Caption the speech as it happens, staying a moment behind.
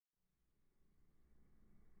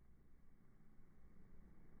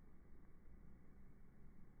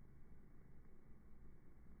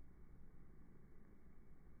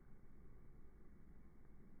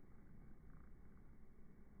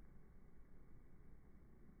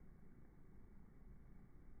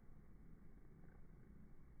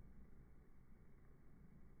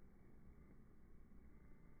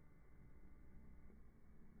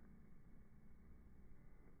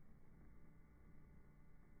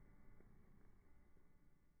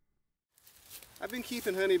I've been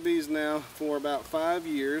keeping honeybees now for about 5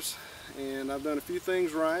 years, and I've done a few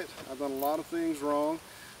things right. I've done a lot of things wrong.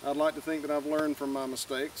 I'd like to think that I've learned from my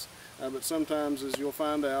mistakes, but sometimes, as you'll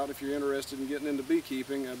find out if you're interested in getting into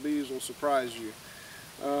beekeeping, bees will surprise you.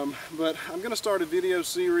 But I'm going to start a video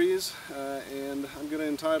series, and I'm going to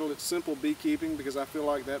entitle it Simple Beekeeping because I feel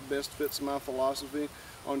like that best fits my philosophy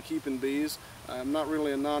on keeping bees. I'm not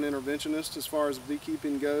really a non-interventionist as far as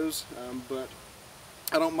beekeeping goes, but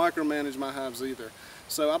I don't micromanage my hives either.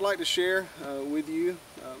 So I'd like to share with you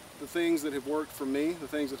the things that have worked for me, the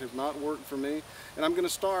things that have not worked for me, and I'm going to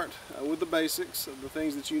start with the basics, the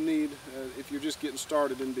things that you need if you're just getting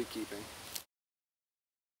started in beekeeping.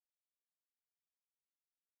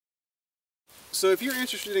 So if you're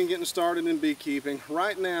interested in getting started in beekeeping,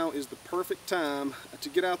 right now is the perfect time to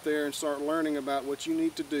get out there and start learning about what you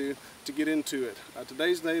need to do to get into it.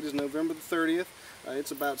 Today's date is November the 30th.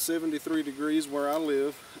 It's about 73 degrees where I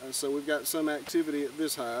live, so we've got some activity at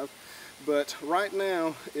this hive. But right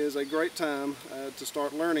now is a great time to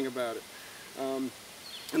start learning about it. And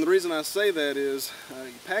the reason I say that is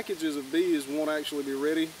packages of bees won't actually be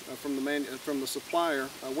ready from the supplier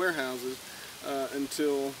warehouses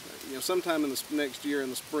until sometime in the next year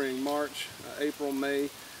in the spring, March, April, May.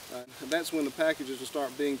 That's when the packages will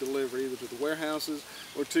start being delivered either to the warehouses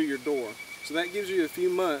or to your door. So that gives you a few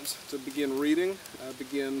months to begin reading,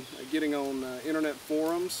 begin getting on internet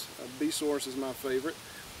forums. BeeSource is my favorite.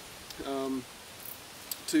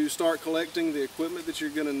 To start collecting the equipment that you're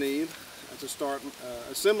going to need, to start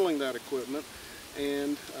assembling that equipment,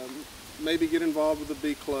 and maybe get involved with a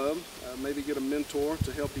bee club, maybe get a mentor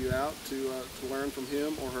to help you out to learn from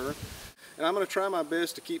him or her. And I'm going to try my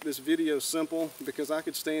best to keep this video simple because I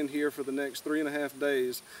could stand here for the next 3.5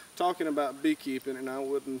 days talking about beekeeping and I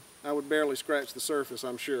would barely scratch the surface,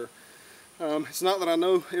 I'm sure. It's not that I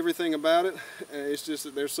know everything about it, it's just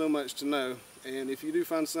that there's so much to know. And if you do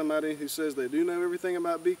find somebody who says they do know everything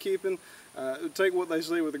about beekeeping, take what they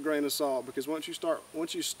say with a grain of salt, because once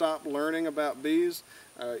you stop learning about bees,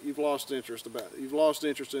 you've lost interest in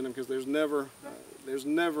them, because there's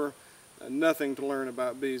never nothing to learn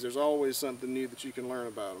about bees. There's always something new that you can learn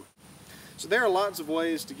about them. So there are lots of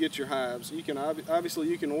ways to get your hives. You can obviously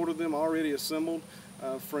you can order them already assembled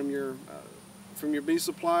from your bee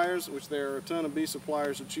suppliers, which there are a ton of bee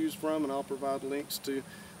suppliers to choose from, and I'll provide links to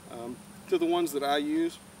the ones that I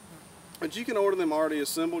use. But you can order them already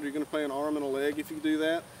assembled. You're going to pay an arm and a leg if you do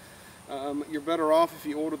that. You're better off if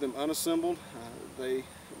you order them unassembled.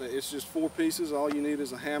 It's just 4 pieces. All you need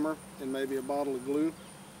is a hammer and maybe a bottle of glue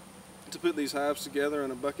to put these hives together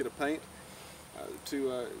in a bucket of paint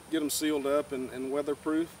to get them sealed up and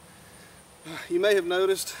weatherproof. You may have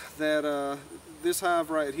noticed that this hive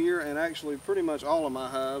right here, and actually pretty much all of my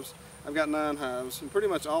hives, I've got 9 hives, and pretty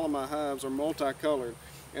much all of my hives are multicolored.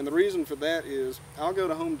 And the reason for that is I'll go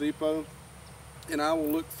to Home Depot and I will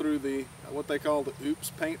look through what they call the oops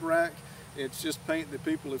paint rack. It's just paint that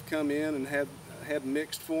people have come in and had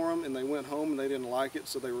mixed for them, and they went home and they didn't like it,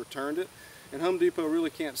 so they returned it. And Home Depot really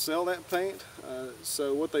can't sell that paint,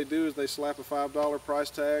 so what they do is they slap a $5 price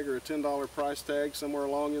tag or a $10 price tag somewhere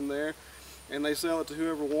along in there, and they sell it to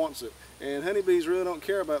whoever wants it. And honeybees really don't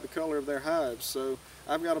care about the color of their hives, so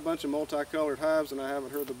I've got a bunch of multicolored hives and I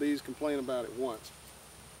haven't heard the bees complain about it once.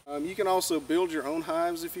 You can also build your own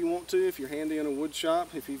hives if you want to, if you're handy in a wood shop,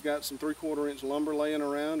 if you've got some 3/4 inch lumber laying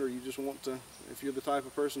around, or you just want to, if you're the type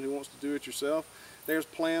of person who wants to do it yourself. There's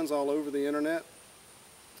plans all over the internet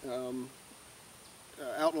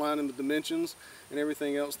outlining the dimensions and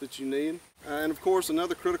everything else that you need. And of course,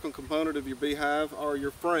 another critical component of your beehive are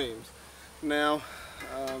your frames. Now,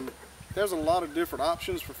 there's a lot of different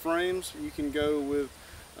options for frames. You can go with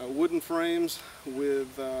wooden frames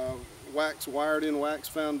with wired-in wax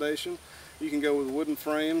foundation. You can go with wooden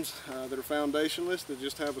frames that are foundationless, that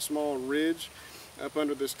just have a small ridge up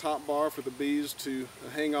under this top bar for the bees to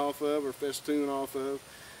hang off of or festoon off of,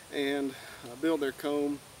 and build their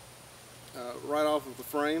comb right off of the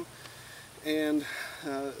frame. And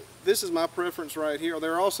this is my preference right here.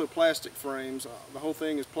 There are also plastic frames. The whole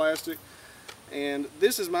thing is plastic. And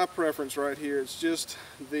this is my preference right here. It's just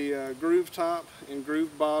the groove top and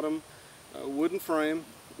groove bottom wooden frame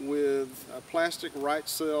with a plastic right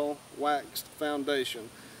cell waxed foundation.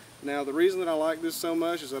 Now the reason that I like this so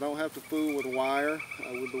much is I don't have to fool with wire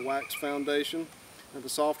with the wax foundation. The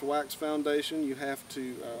soft wax foundation you have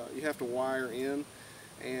to wire in,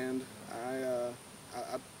 and I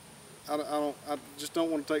just don't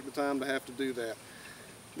want to take the time to have to do that.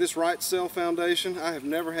 This right cell foundation, I have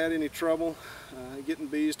never had any trouble getting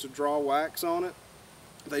bees to draw wax on it.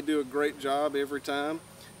 They do a great job every time,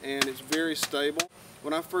 and it's very stable.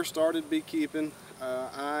 When I first started beekeeping,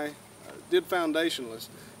 I did foundationless,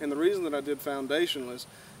 and the reason that I did foundationless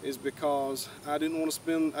is because I just didn't want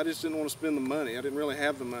to spend the money. I didn't really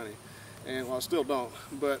have the money, and well, I still don't,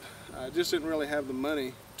 but I just didn't really have the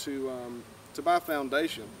money to buy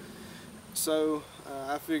foundation. So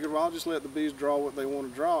I figured, well, I'll just let the bees draw what they want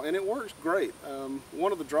to draw, and it works great.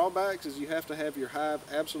 One of the drawbacks is you have to have your hive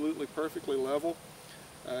absolutely perfectly level.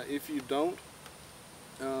 If you don't,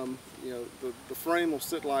 you know, the frame will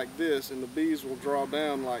sit like this, and the bees will draw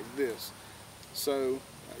down like this. So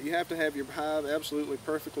you have to have your hive absolutely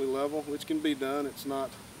perfectly level, which can be done. It's not,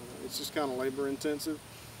 it's just kind of labor intensive.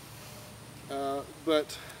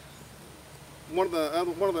 But one of the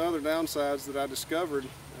other downsides that I discovered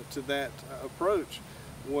to that approach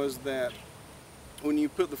was that when you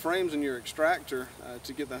put the frames in your extractor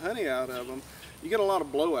to get the honey out of them, you get a lot of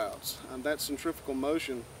blowouts. That centrifugal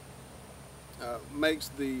motion makes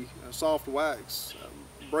the soft wax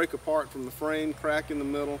break apart from the frame, crack in the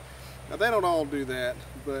middle. Now they don't all do that,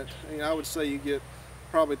 but you know, I would say you get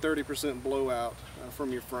probably 30% blowout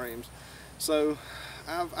from your frames. So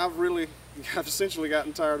I've essentially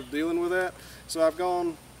gotten tired of dealing with that. So I've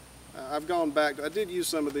gone back. I did use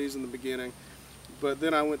some of these in the beginning, but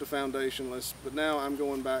then I went to foundationless. But now I'm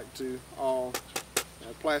going back to all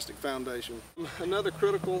plastic foundation. Another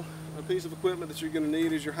critical piece of equipment that you're going to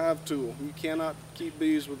need is your hive tool. You cannot keep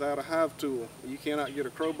bees without a hive tool. You cannot get a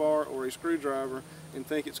crowbar or a screwdriver and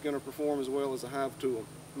think it's going to perform as well as a hive tool.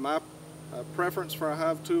 My preference for a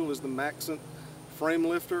hive tool is the Maxent frame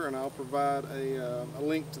lifter, and I'll provide a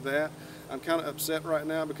link to that. I'm kind of upset right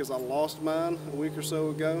now because I lost mine a week or so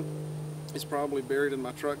ago. It's probably buried in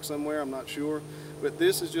my truck somewhere, I'm not sure. But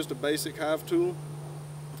this is just a basic hive tool,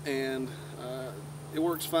 and it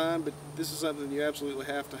works fine, but this is something you absolutely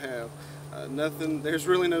have to have. There's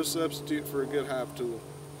really no substitute for a good hive tool.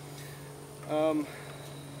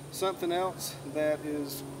 Something else that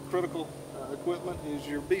is critical equipment is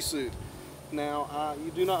your bee suit. Now,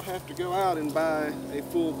 you do not have to go out and buy a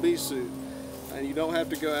full bee suit, and you don't have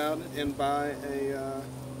to go out and buy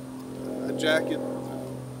a jacket,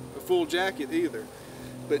 a full jacket either.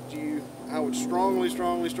 But I would strongly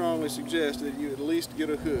suggest that you at least get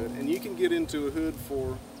a hood, and you can get into a hood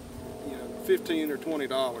for, you know, $15 or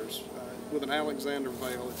 $20 with an Alexander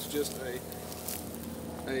veil. It's just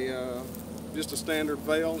a standard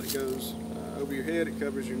veil. It goes over your head, it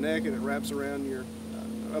covers your neck, and it wraps around your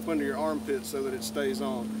up under your armpit so that it stays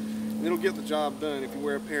on. And it'll get the job done. If you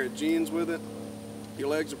wear a pair of jeans with it, your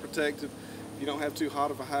legs are protected. If you don't have too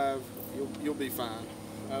hot of a hive, you'll be fine.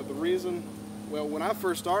 The reason, well, when I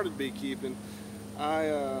first started beekeeping,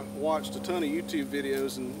 I watched a ton of YouTube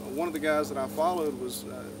videos, and one of the guys that I followed was,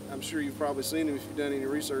 I'm sure you've probably seen him if you've done any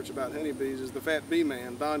research about honeybees, is the Fat Bee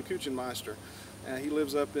Man, Don Kuchenmeister. He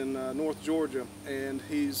lives up in North Georgia, and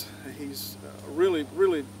he's really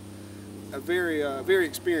a very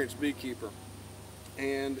experienced beekeeper,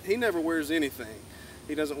 and he never wears anything.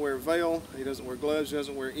 He doesn't wear a veil, he doesn't wear gloves, he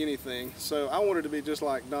doesn't wear anything. So I wanted to be just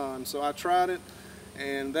like Don, so I tried it,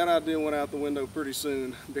 and that idea went out the window pretty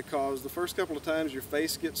soon, because the first couple of times your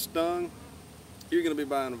face gets stung, you're going to be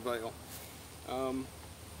buying a veil.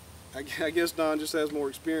 I guess Don just has more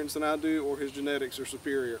experience than I do, or his genetics are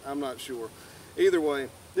superior. I'm not sure. Either way,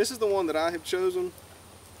 this is the one that I have chosen.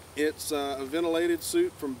 It's a ventilated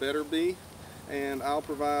suit from Better Bee, and I'll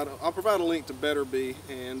provide a link to Better Bee,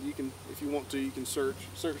 and you can, if you want to, you can search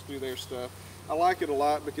through their stuff. I like it a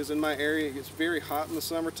lot because in my area it gets very hot in the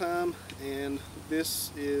summertime, and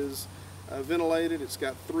this is ventilated. It's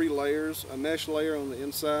got 3 layers: a mesh layer on the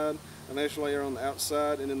inside, a mesh layer on the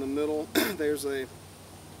outside, and in the middle there's a,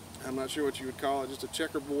 I'm not sure what you would call it, just a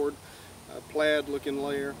checkerboard plaid looking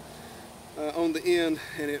layer on the end,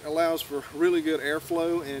 and it allows for really good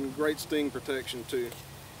airflow and great sting protection too.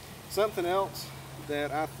 Something else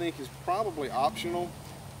that I think is probably optional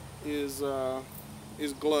is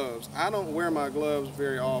gloves. I don't wear my gloves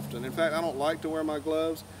very often. In fact, I don't like to wear my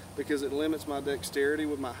gloves because it limits my dexterity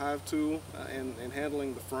with my hive tool and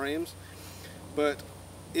handling the frames. But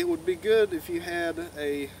it would be good if you had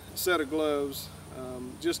a set of gloves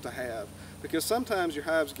just to have, because sometimes your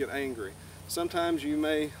hives get angry. Sometimes you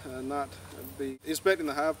may not be inspecting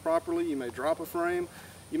the hive properly. You may drop a frame.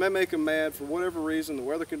 You may make them mad for whatever reason. The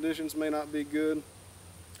weather conditions may not be good,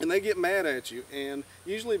 and they get mad at you. And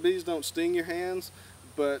usually bees don't sting your hands,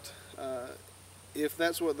 but if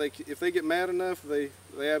they get mad enough, they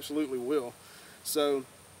absolutely will. So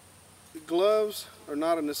gloves are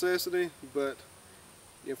not a necessity, but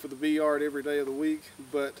for the bee yard every day of the week.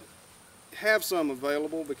 But have some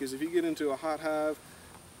available, because if you get into a hot hive,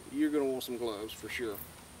 you're going to want some gloves for sure.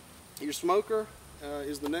 Your smoker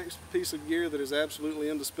is the next piece of gear that is absolutely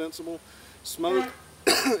indispensable. Smoke,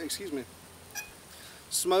 excuse me,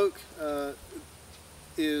 Smoke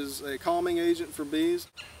is a calming agent for bees.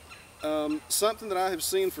 Something that I have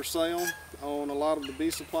seen for sale on a lot of the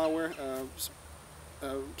bee supply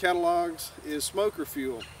catalogs is smoker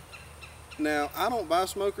fuel. Now, I don't buy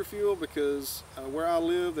smoker fuel because where I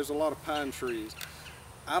live there's a lot of pine trees.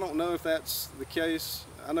 I don't know if that's the case.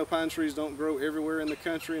 I know pine trees don't grow everywhere in the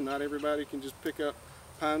country, and not everybody can just pick up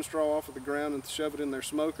pine straw off of the ground and shove it in their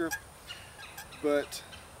smoker. But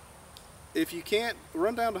if you can't,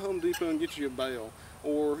 run down to Home Depot and get you a bale.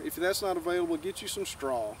 Or if that's not available, get you some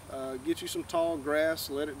straw. Get you some tall grass,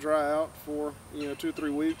 let it dry out for 2 or 3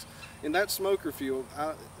 weeks. And that's smoker fuel.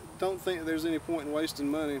 I don't think there's any point in wasting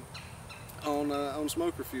money on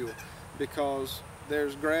smoker fuel, because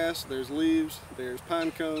there's grass, there's leaves, there's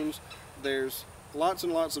pine cones, there's lots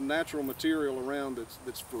and lots of natural material around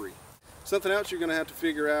that's free. Something else you're going to have to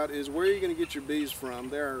figure out is where you're going to get your bees from.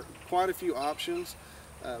 There are quite a few options.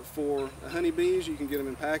 For honeybees, you can get them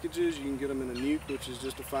in packages. You can get them in a nuke, which is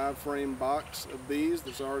just a 5-frame box of bees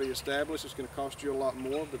that's already established. It's going to cost you a lot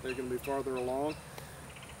more, but they're going to be farther along.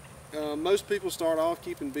 Most people start off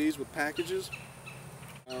keeping bees with packages.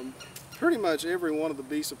 Pretty much every one of the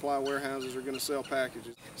bee supply warehouses are going to sell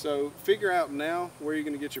packages. So figure out now where you're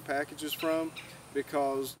going to get your packages from,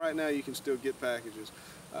 because right now you can still get packages.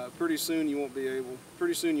 Pretty soon you won't be able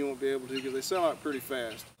to, because they sell out pretty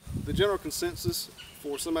fast. The general consensus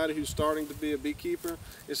for somebody who's starting to be a beekeeper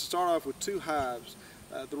is to start off with 2 hives.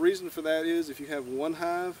 The reason for that is if you have 1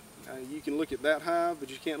 hive, you can look at that hive,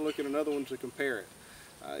 but you can't look at another one to compare it.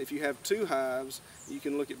 If you have 2 hives, you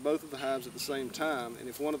can look at both of the hives at the same time, and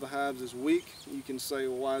if one of the hives is weak, you can say,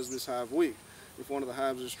 well, why is this hive weak? If one of the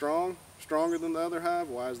hives is stronger than the other hive,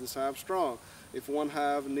 why is this hive strong? If one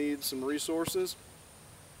hive needs some resources,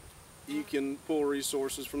 you can pull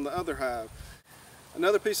resources from the other hive.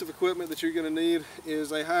 Another piece of equipment that you're going to need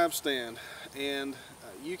is a hive stand, and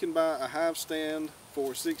you can buy a hive stand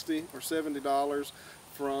for $60 or $70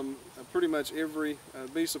 from pretty much every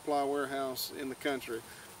bee supply warehouse in the country.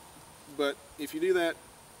 But if you do that,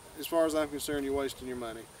 as far as I'm concerned, you're wasting your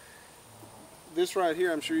money. This right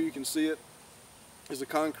here, I'm sure you can see it, is a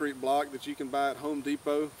concrete block that you can buy at Home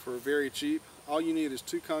Depot for very cheap. All you need is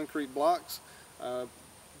 2 concrete blocks.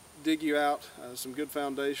 Dig you out some good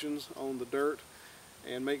foundations on the dirt,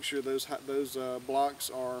 and make sure those blocks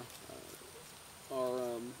are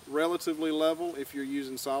relatively level if you're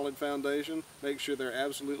using solid foundation. Make sure they're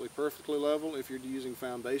absolutely perfectly level if you're using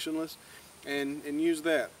foundationless, and use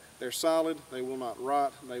that. They're solid, they will not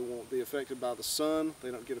rot, they won't be affected by the sun,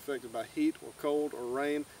 they don't get affected by heat or cold or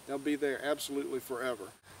rain. They'll be there absolutely forever.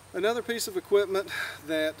 Another piece of equipment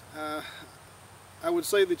that I would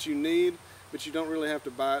say that you need, but you don't really have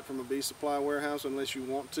to buy it from a bee supply warehouse unless you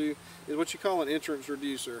want to, is what you call an entrance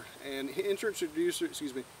reducer. And entrance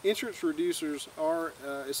reducers are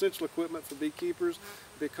essential equipment for beekeepers,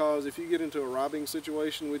 because if you get into a robbing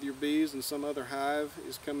situation with your bees and some other hive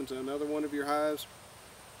is coming to another one of your hives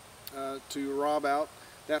to rob out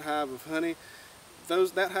that hive of honey,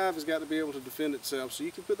 that hive has got to be able to defend itself. So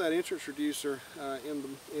you can put that entrance reducer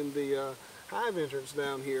in the hive entrance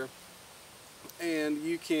down here, and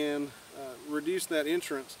you can reduce that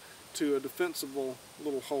entrance to a defensible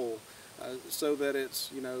little hole, so that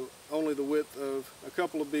it's only the width of a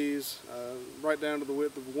couple of bees, right down to the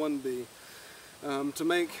width of 1 bee, to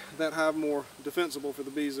make that hive more defensible for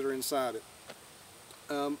the bees that are inside it.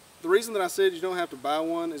 The reason that I said you don't have to buy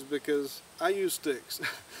one is because I use sticks.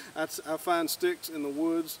 I find sticks in the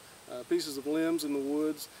woods, pieces of limbs in the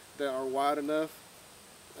woods that are wide enough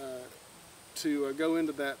to go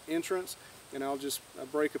into that entrance, and I'll just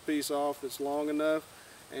break a piece off that's long enough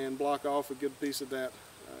and block off a good piece of that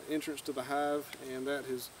entrance to the hive, and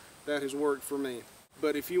that has worked for me.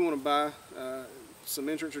 But if you want to buy some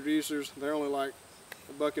entrance reducers, they're only like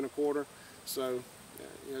 $1.25, so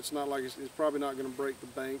it's not like it's probably not going to break the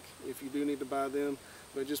bank if you do need to buy them,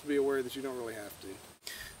 but just be aware that you don't really have to.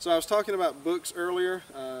 So I was talking about books earlier.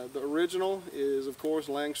 The original is, of course,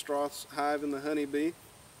 Langstroth's Hive and the Honey Bee,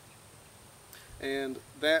 and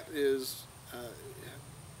that is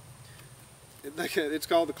it's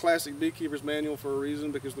called the Classic Beekeeper's Manual for a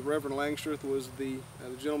reason, because the Reverend Langstroth was the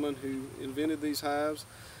gentleman who invented these hives,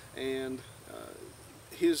 and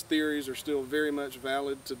his theories are still very much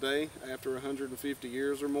valid today after 150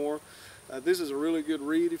 years or more. This is a really good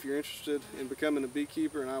read if you're interested in becoming a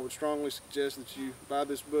beekeeper, and I would strongly suggest that you buy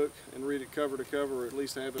this book and read it cover to cover, or at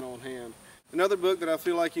least have it on hand. Another book that I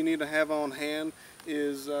feel like you need to have on hand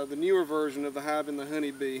is the newer version of The Hive and the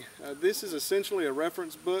Honeybee. This is essentially a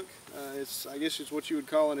reference book. I guess it's what you would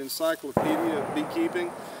call an encyclopedia of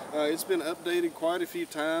beekeeping. It's been updated quite a few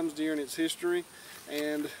times during its history,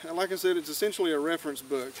 and like I said, it's essentially a reference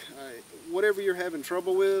book. Whatever you're having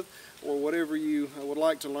trouble with, or whatever you would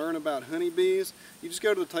like to learn about honeybees, you just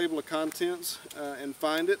go to the table of contents and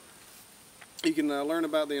find it. You can learn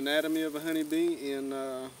about the anatomy of a honeybee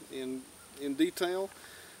in detail.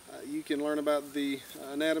 You can learn about the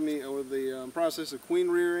anatomy or the process of queen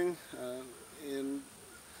rearing, and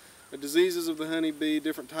the diseases of the honeybee,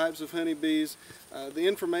 different types of honeybees. The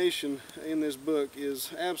information in this book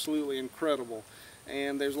is absolutely incredible,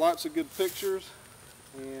 and there's lots of good pictures,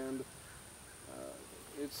 and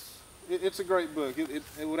it's a great book.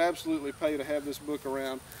 It would absolutely pay to have this book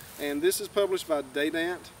around. And this is published by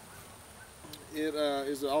Dadant.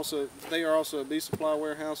 They are also a bee supply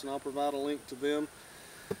warehouse, and I'll provide a link to them.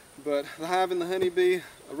 But The Hive and the Honeybee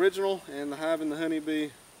original and The Hive and the Honeybee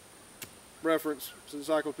reference,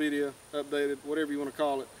 encyclopedia, updated, whatever you want to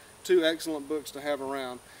call it, two excellent books to have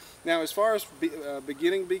around. Now, as far as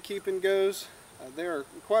beginning beekeeping goes, there are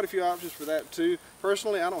quite a few options for that too.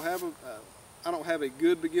 Personally, I don't have a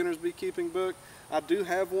good beginner's beekeeping book. I do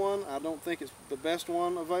have one. I don't think it's the best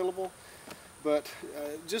one available. But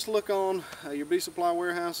just look on your bee supply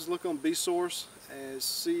warehouses, look on Bee Source and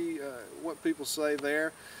see what people say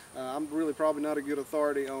there. I'm really probably not a good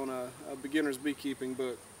authority on a beginner's beekeeping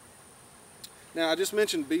book. Now, I just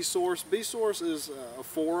mentioned Bee Source. Bee Source is a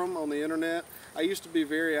forum on the internet. I used to be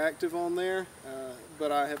very active on there,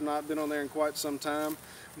 but I have not been on there in quite some time.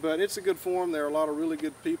 But it's a good forum. There are a lot of really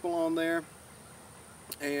good people on there.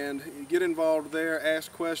 And you get involved there,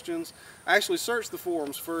 ask questions. Actually search the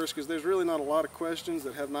forums first, because there's really not a lot of questions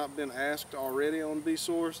that have not been asked already on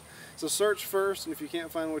BeeSource. So search first, and if you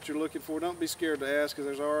can't find what you're looking for, don't be scared to ask,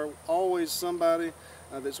 because there's always somebody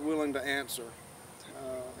that's willing to answer.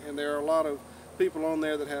 And there are a lot of people on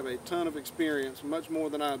there that have a ton of experience, much more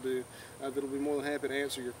than I do, that'll be more than happy to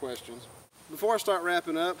answer your questions. Before I start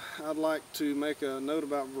wrapping up, I'd like to make a note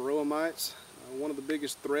about varroa mites. One of the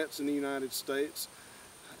biggest threats in the United States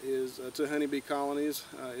to honeybee colonies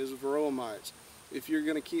is varroa mites. If you're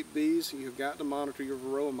going to keep bees, you've got to monitor your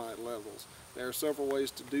varroa mite levels. There are several ways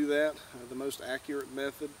to do that. The most accurate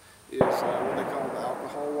method is what they call the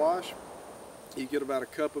alcohol wash. You get about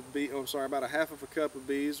about a half of a cup of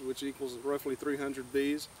bees, which equals roughly 300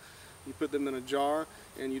 bees. You put them in a jar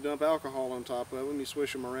and you dump alcohol on top of them. You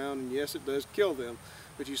swish them around, and yes, it does kill them,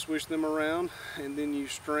 but you swish them around and then you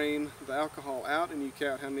strain the alcohol out and you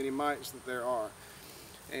count how many mites that there are.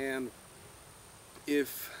 And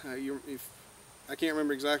if I can't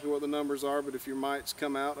remember exactly what the numbers are, but if your mites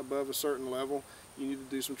come out above a certain level, you need to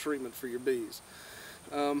do some treatment for your bees.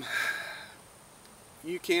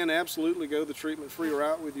 You can absolutely go the treatment-free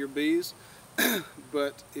route with your bees,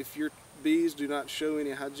 but if your bees do not show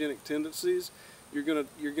any hygienic tendencies, you're gonna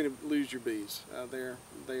lose your bees. They're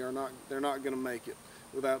not gonna make it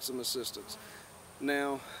without some assistance.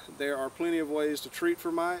 Now, there are plenty of ways to treat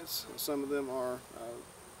for mites. Some of them are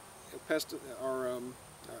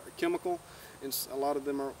chemical, and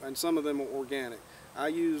some of them are organic. I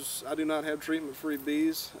do not have treatment-free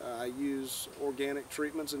bees. I use organic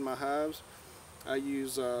treatments in my hives. I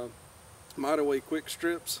use Mite Away Quick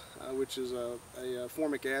Strips, which is a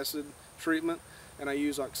formic acid treatment, and I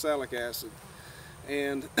use oxalic acid.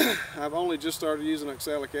 And I've only just started using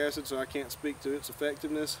oxalic acid, so I can't speak to its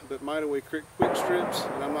effectiveness, but Mite Away Quick Strips,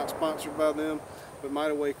 and I'm not sponsored by them, but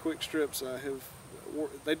Mite Away Quick Strips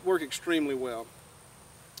they work extremely well.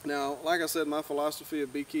 Now, like I said, my philosophy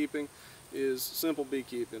of beekeeping is simple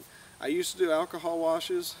beekeeping. I used to do alcohol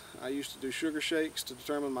washes. I used to do sugar shakes to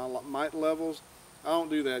determine my mite levels. I don't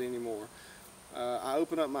do that anymore. I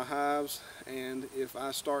open up my hives, and if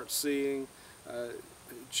I start seeing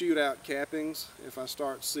chewed out cappings, if I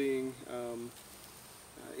start seeing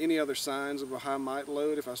any other signs of a high mite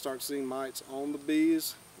load, if I start seeing mites on the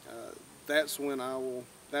bees, that's when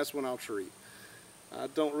I'll treat. I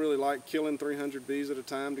don't really like killing 300 bees at a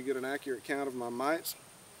time to get an accurate count of my mites,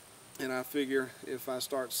 and I figure if I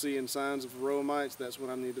start seeing signs of varroa mites, that's when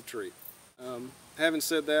I need to treat. Having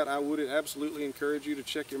said that, I would absolutely encourage you to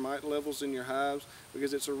check your mite levels in your hives,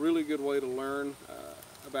 because it's a really good way to learn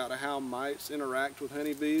about how mites interact with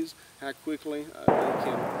honeybees, how quickly they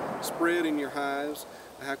can spread in your hives,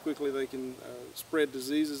 how quickly they can spread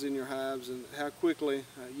diseases in your hives, and how quickly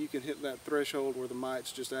you can hit that threshold where the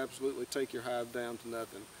mites just absolutely take your hive down to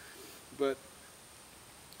nothing. But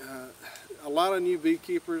a lot of new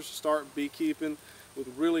beekeepers start beekeeping with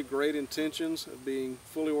really great intentions of being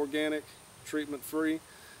fully organic, treatment-free,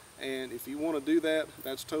 And if you want to do that,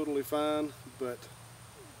 that's totally fine, but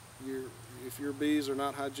if your bees are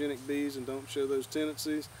not hygienic bees and don't show those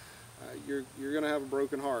tendencies, you're going to have a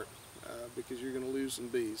broken heart because you're going to lose some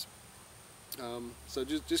bees. So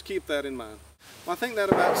just keep that in mind. Well, I think that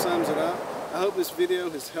about sums it up. I hope this video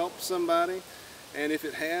has helped somebody, and if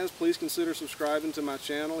it has, please consider subscribing to my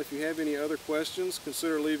channel. If you have any other questions,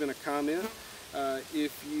 consider leaving a comment.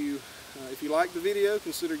 If you liked the video,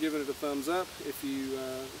 consider giving it a thumbs up. If you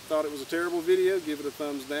thought it was a terrible video, give it a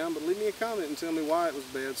thumbs down, but leave me a comment and tell me why it was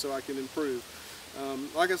bad so I can improve.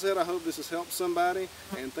 Like I said, I hope this has helped somebody,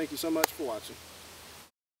 and thank you so much for watching.